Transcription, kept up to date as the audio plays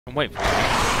I'm waiting for it.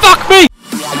 Fuck me!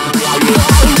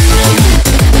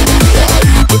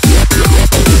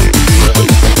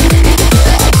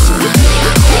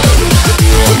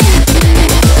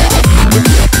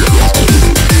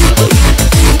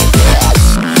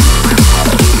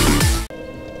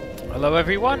 Hello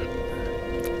everyone.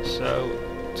 So,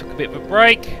 took a bit of a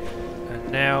break,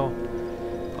 and now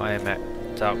I am at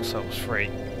Dark Souls 3.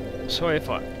 Sorry if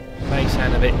I may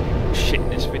sound a bit shit in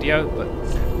this video, but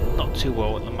not too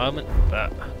well at the moment,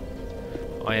 but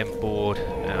I am bored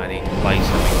and I need to play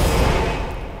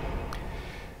something.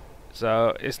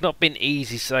 So it's not been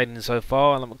easy sailing so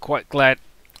far, and I'm quite glad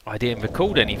I didn't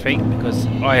record anything because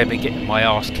I have been getting my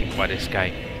ass kicked by this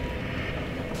game.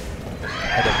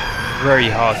 Had a very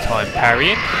hard time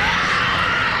parrying,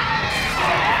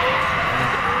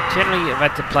 and generally I've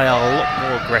had to play a lot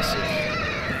more aggressive.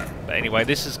 But anyway,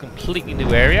 this is a completely new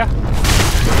area.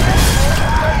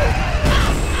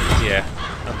 Yeah,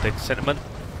 under sentiment.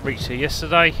 Reached here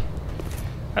yesterday.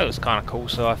 That was kind of cool,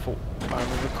 so I thought I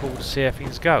would record to see how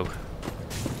things go.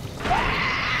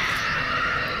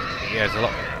 Yeah, there's a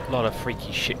lot of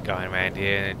freaky shit going around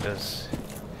here, and it's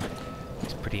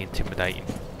pretty intimidating.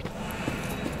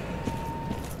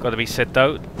 Got to be said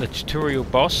though, the tutorial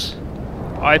boss,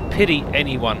 I pity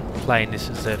anyone playing this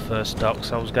as their first Dark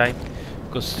Souls game,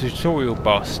 because the tutorial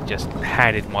boss just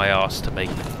handed my ass to me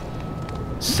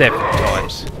several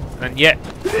times. And yet,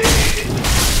 the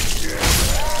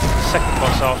second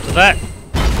boss after that,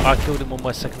 I killed him on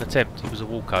my second attempt. He was a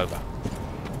walkover.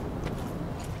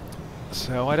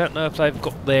 So I don't know if they've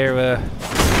got their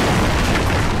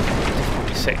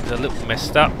difficulty settings a little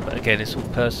messed up, but again, it's all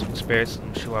personal experience.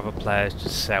 I'm sure other players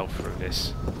just sail through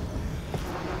this.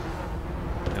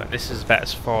 Anyway, this is about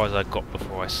as far as I got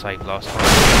before I saved last time.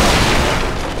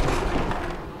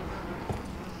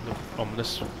 Look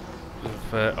ominous.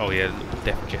 Oh yeah, little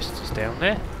death jesters down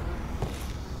there.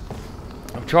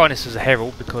 I'm trying this as a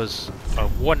herald because I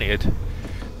wanted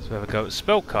to have a go at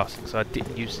spellcasting, so I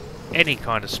didn't use any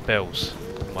kind of spells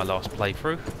in my last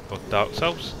playthrough of Dark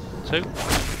Souls 2.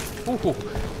 Ooh.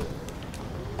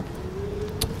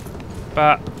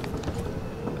 But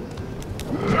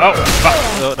oh fuck!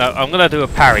 Oh, no, I'm gonna do a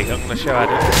parry. I'm gonna show how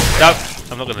to do it. No,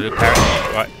 I'm not gonna do a parry.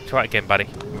 Right, try it again, buddy.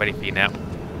 I'm ready for you now.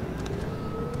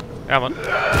 Come on.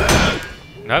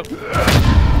 Nope.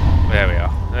 There we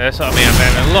are. That's what I mean. I'm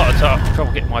having a lot of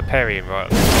trouble getting my parrying right.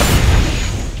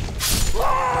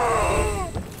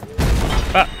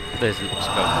 But there's a little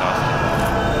spellcasting.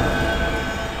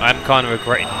 I'm kind of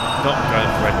regretting not going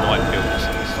for a night build to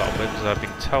start with, because I've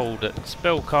been told that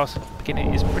spellcasting at the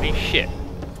beginning is pretty shit.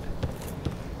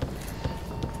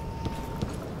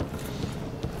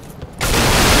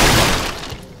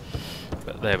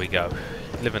 But there we go.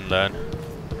 Live and learn.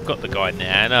 Got the guy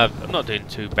now, and I'm not doing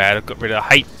too bad. I've got rid of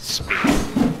hate speed.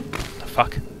 What the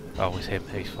fuck? Oh, it's him.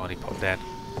 He's finally popped down.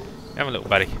 Have a little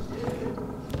buddy.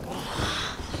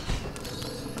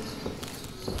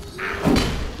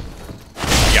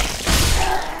 Yep.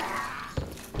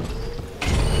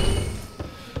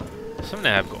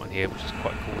 Something I've got on here which is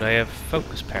quite cool. They have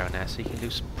focus power now, so you can do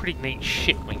some pretty neat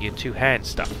shit when you're two-hand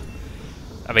stuff.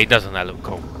 I mean, doesn't that look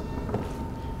cool?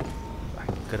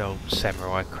 Good old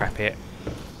samurai crap here.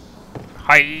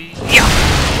 Hi-ya!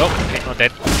 Oh, not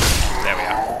dead. There we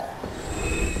are.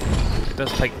 It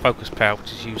does take focus power,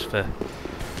 which is used for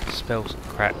spells and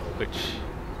crap, which is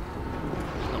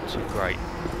not too great.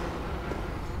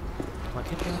 Can I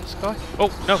get behind this guy? Oh,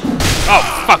 no! Oh,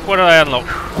 fuck, what did I unlock?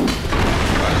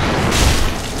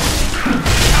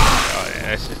 Oh, yeah,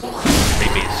 this is me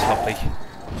being sloppy.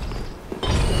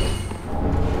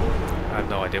 I have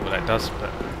no idea what that does,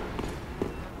 but...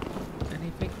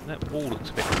 That wall looks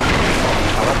a bit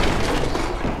colour.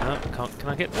 No, can't. Can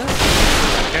I get there?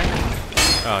 Okay.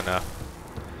 Oh no.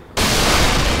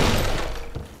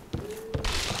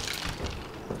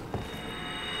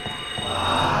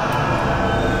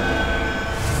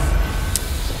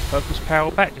 Focus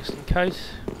power back just in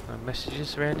case. No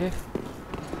messages around here.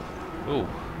 Ooh.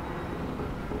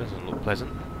 Doesn't look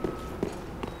pleasant.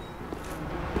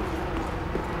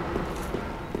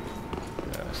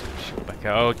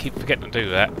 Oh, I keep forgetting to do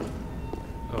that.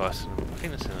 Oh, I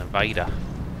think that's an invader.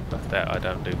 But that I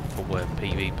don't do for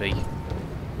PvP.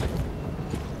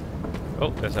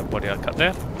 Oh, there's that body I cut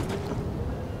there.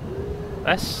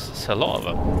 That's a lot of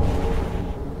them.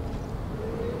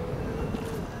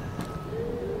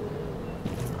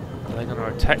 Are they going to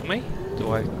attack me?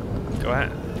 Do I go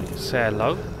out and say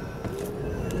hello?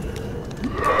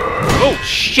 Oh,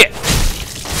 shit!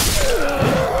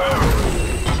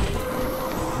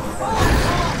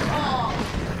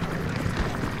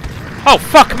 Oh,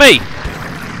 fuck me!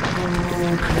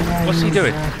 What's he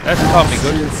doing? That can't be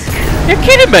good. You're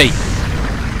kidding me!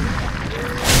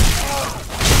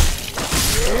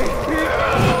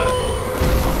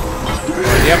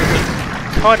 The other thing,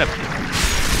 kind of...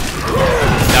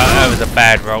 No, that was a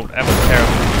bad roll. That was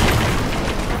terrible.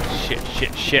 Shit,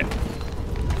 shit, shit.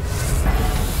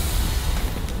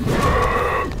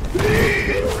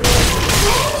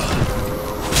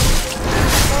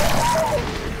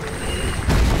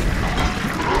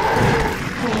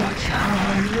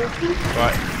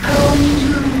 Right.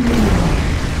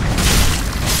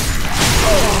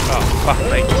 Oh, fuck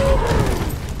me.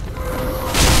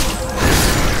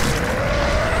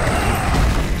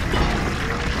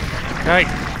 Okay.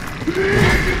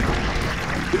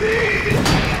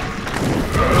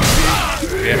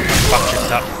 Yeah, fuck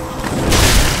this up.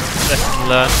 Lesson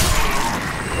learned.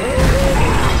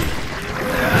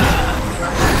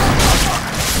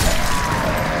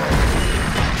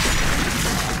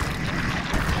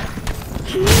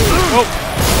 Oh.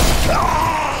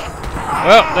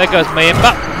 Well, there goes me in,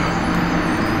 but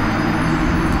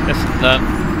lesson learned.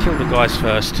 Kill the guys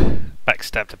first.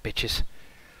 Backstab the bitches.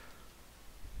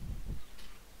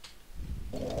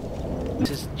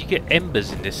 You get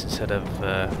embers in this instead of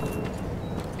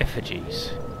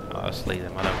effigies. Oh, I'll just leave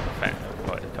them. I don't want to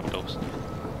fight a couple of doors.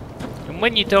 And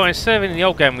when you die, instead of in the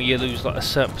old game where you lose like a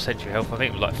certain percentage of your health, I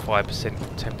think it was like 5%,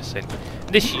 10%.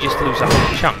 This you just lose a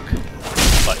whole chunk.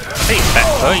 Like, I think it's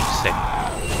about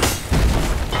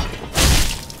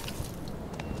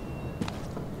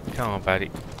 30%. Come on, buddy.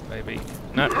 Maybe.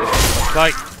 No,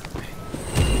 like.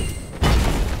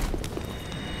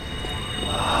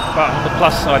 But on the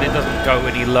plus side, it doesn't go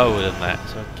any lower than that,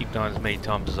 so I can keep dying as many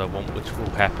times as I want, which will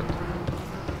happen.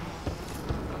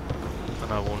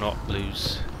 And I will not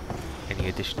lose any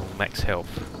additional max health.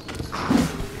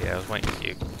 Yeah, I was waiting for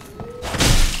you.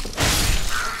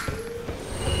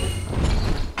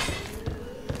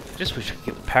 Just wish I could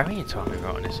get the parrying timing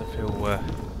right on this. I feel,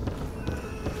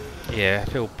 yeah, I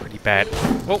feel pretty bad.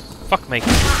 Oh, fuck me.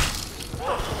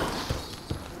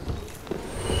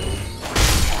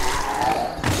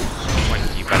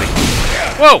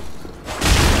 Whoa!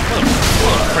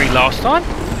 Wasn't free last time.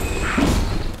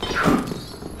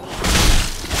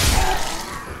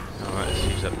 Alright, let's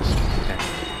use up this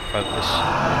focus.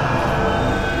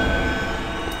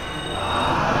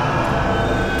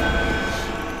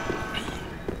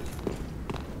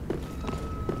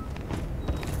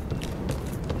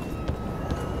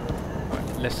 Right,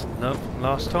 lesson learned from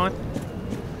last time.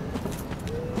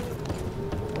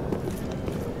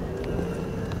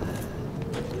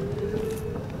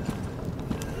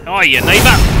 Oh, you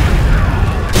neighbour!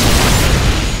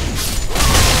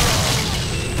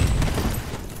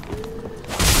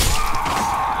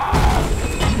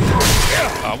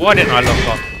 Oh, why didn't I lock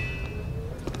on?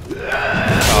 Oh,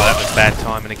 that was bad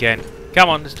timing again. Come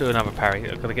on, let's do another parry.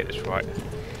 I've got to get this right.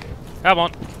 Come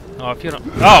on. Oh, if you're not...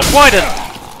 Oh, why didn't...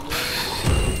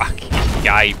 Fucking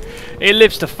game. It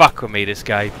lives to fuck with me, this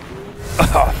game.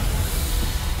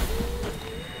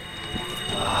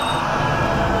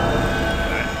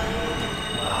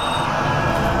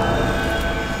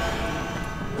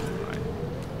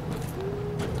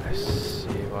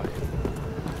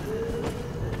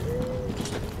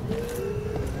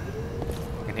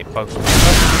 Both.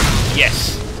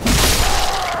 Yes.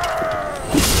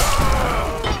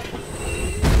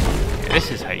 Yeah, this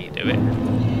is how you do it.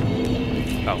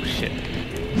 Oh shit!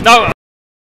 No.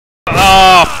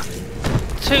 Oh,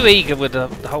 too eager with the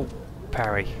whole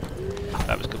parry.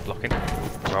 That was good blocking.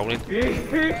 Rolling.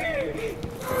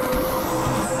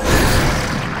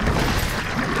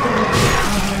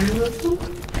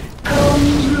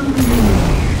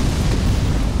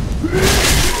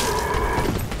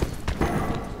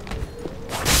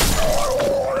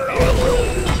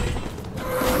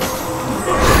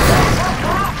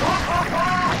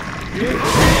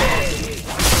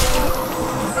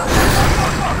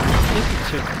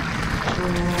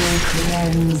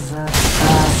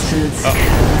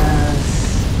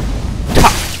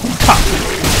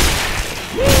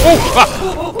 Oh, fuck!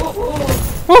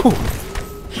 Woo!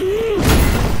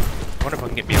 I wonder if I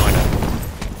can get behind her.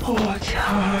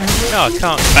 No, I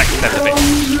can't backstab a bit.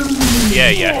 Yeah,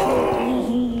 yeah.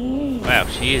 Wow,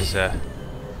 she is a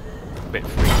bit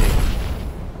freaky.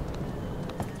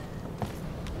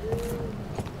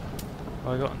 Have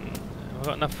I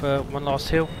got enough for one last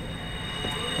heal?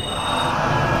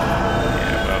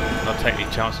 Yeah, well, not taking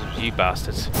any chances with you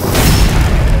bastards.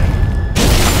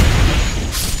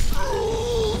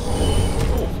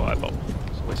 Oh, fireball.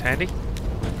 It's always handy.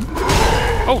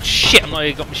 Oh shit, I'm not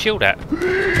even got my shield out.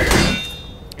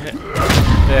 Yeah.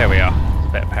 There we are.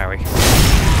 Better parry.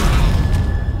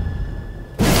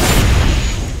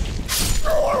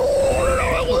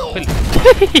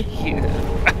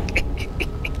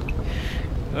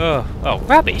 Oh,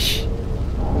 rubbish!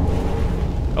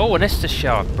 Oh, an Estus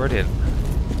shard, brilliant.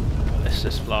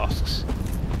 Estus flasks.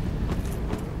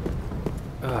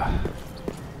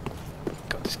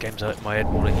 God, this game's hurting my head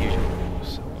more than usual.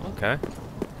 So, okay.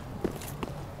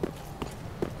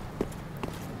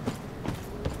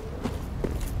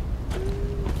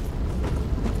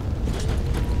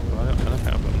 Right, I don't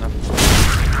think I've got enough.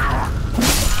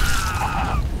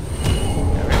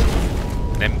 There it is.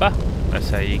 An ember. That's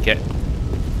how you get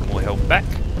more health back.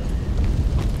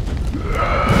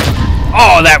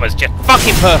 Oh, that was just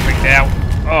fucking perfect now.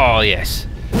 Oh, yes.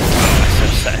 Oh, that's so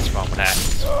satisfying when that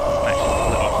happens. Actually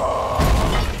pull it off.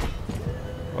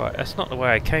 Right, that's not the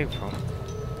way I came from.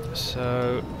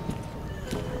 So,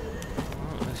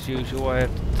 as usual, I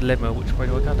have the dilemma, which way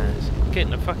do I go now? I'm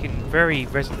getting a fucking very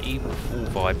Resident Evil 4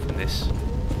 vibe from this.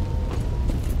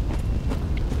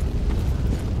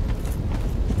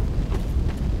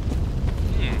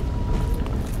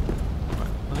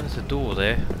 Right, there's a door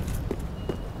there.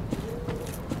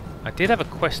 I did have a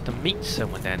quest to meet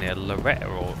someone down there, Loretta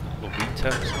or Loretta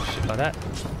or some shit like that.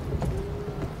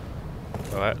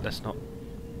 Alright, that's not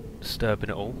disturbing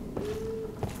at all.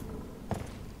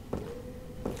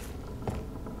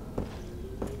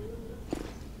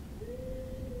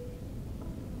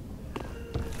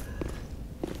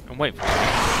 I'm waiting for it.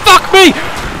 Fuck me!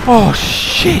 Oh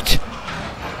shit!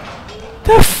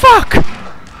 The fuck?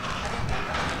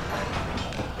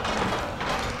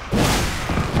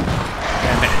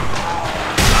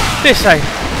 This ain't...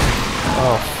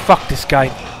 Oh, fuck this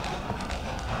game.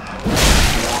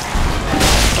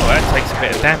 Oh, that takes a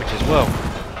bit of damage as well.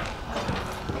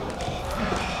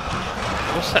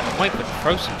 What's that? Wait, but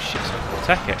throw some shit so I can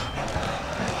attack it.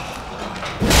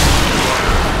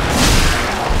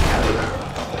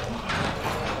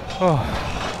 Oh.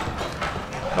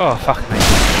 Oh, fuck me.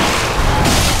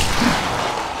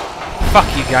 Fuck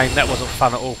you, game. That wasn't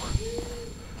fun at all.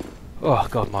 Oh,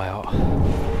 God, my heart.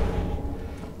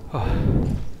 Oh.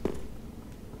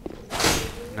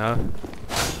 No.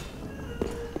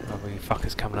 Oh, you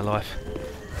fuckers coming alive.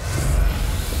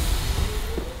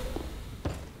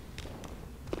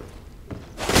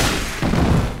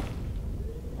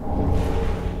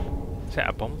 Is that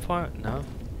a bonfire? No. Is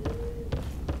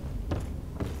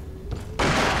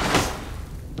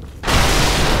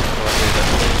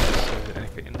there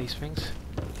anything in these things?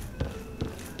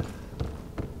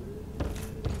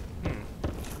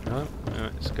 No.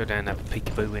 Let's go down and have a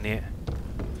peekaboo in here.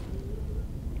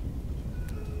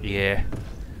 Yeah.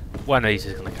 One of these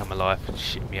is going to come alive and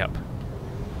shit me up.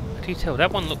 How do you tell?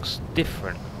 That one looks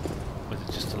different. With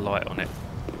just a light on it.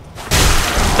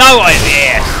 No!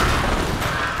 Yes!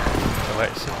 Oh,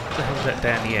 wait, so what the hell's that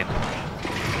down the end?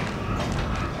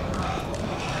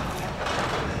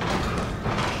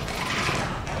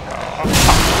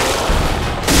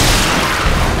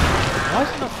 Why is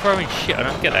it not throwing shit? I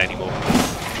don't get that anymore.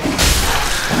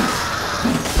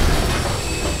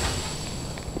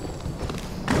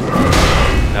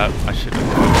 No, I should have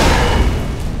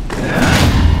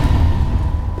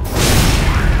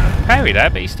parried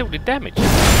that, but he still did damage. Fuck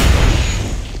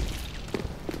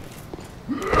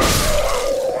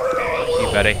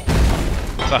you, buddy.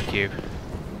 Fuck you.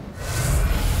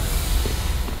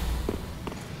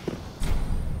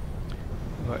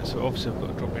 Right, so obviously I've got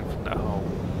to drop in from that hole.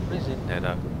 What is in there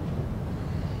though?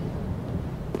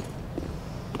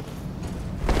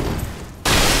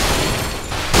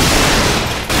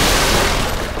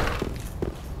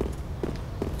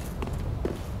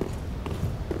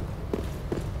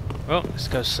 Well, let's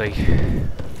go see.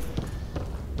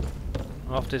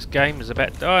 After this game is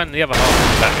about... Oh, and the other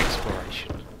half is about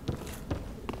exploration.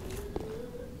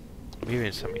 I'm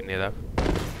hearing something there though.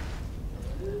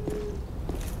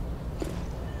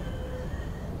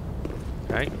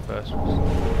 Okay, first was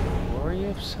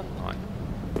Warrior of Sunlight.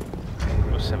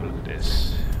 Let's have a look at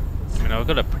this. I mean, I've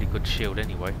got a pretty good shield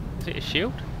anyway. Is it a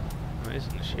shield? No, it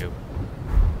isn't a shield.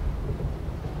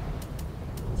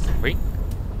 Ring?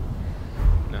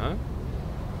 No?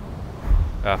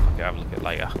 Oh, fuck it, I'll have a look at it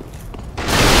later.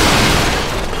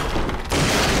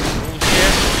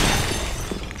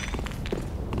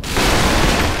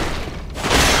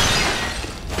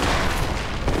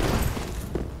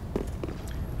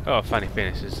 Oh, funny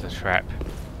thing, this is the trap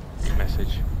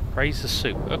message. Praise the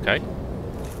soup. Okay.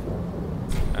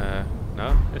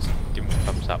 No, let's give him a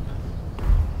thumbs up.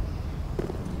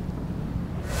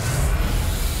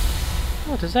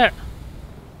 What does that?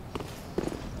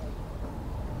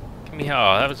 Give me.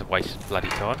 Oh, that was a waste of bloody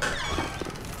time.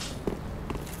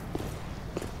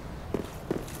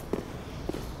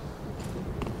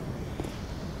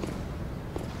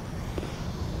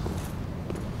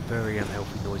 very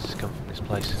unhealthy noises come from this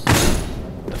place.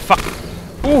 The fuck?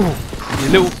 Ooh! You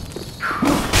little...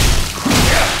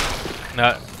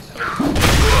 No.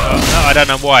 No, I don't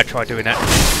know why I tried doing that.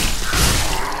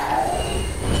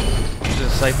 I'm gonna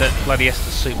save that bloody Esther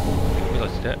soup. I didn't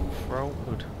realise that. Throw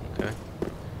wood. Okay.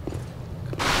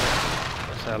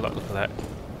 Let's have a look at that.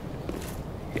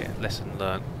 Yeah, lesson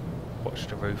learnt. Watch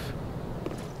the roof.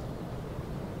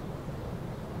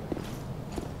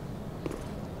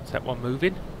 Is that one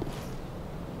moving?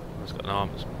 It's got an arm.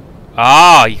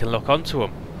 Ah, you can lock onto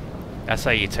them. That's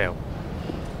how you tell.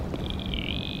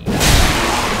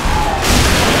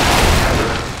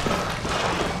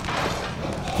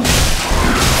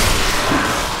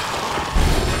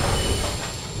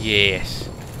 Yes.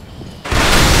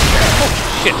 Oh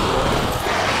shit.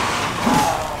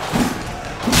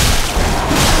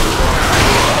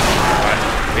 Right,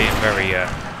 being very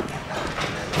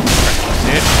reckless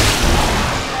here.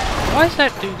 Why is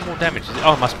that doing more damage?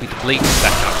 Oh, it must be the bleed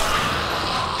stack up.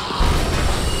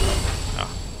 Oh.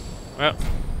 Well,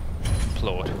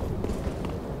 applaud.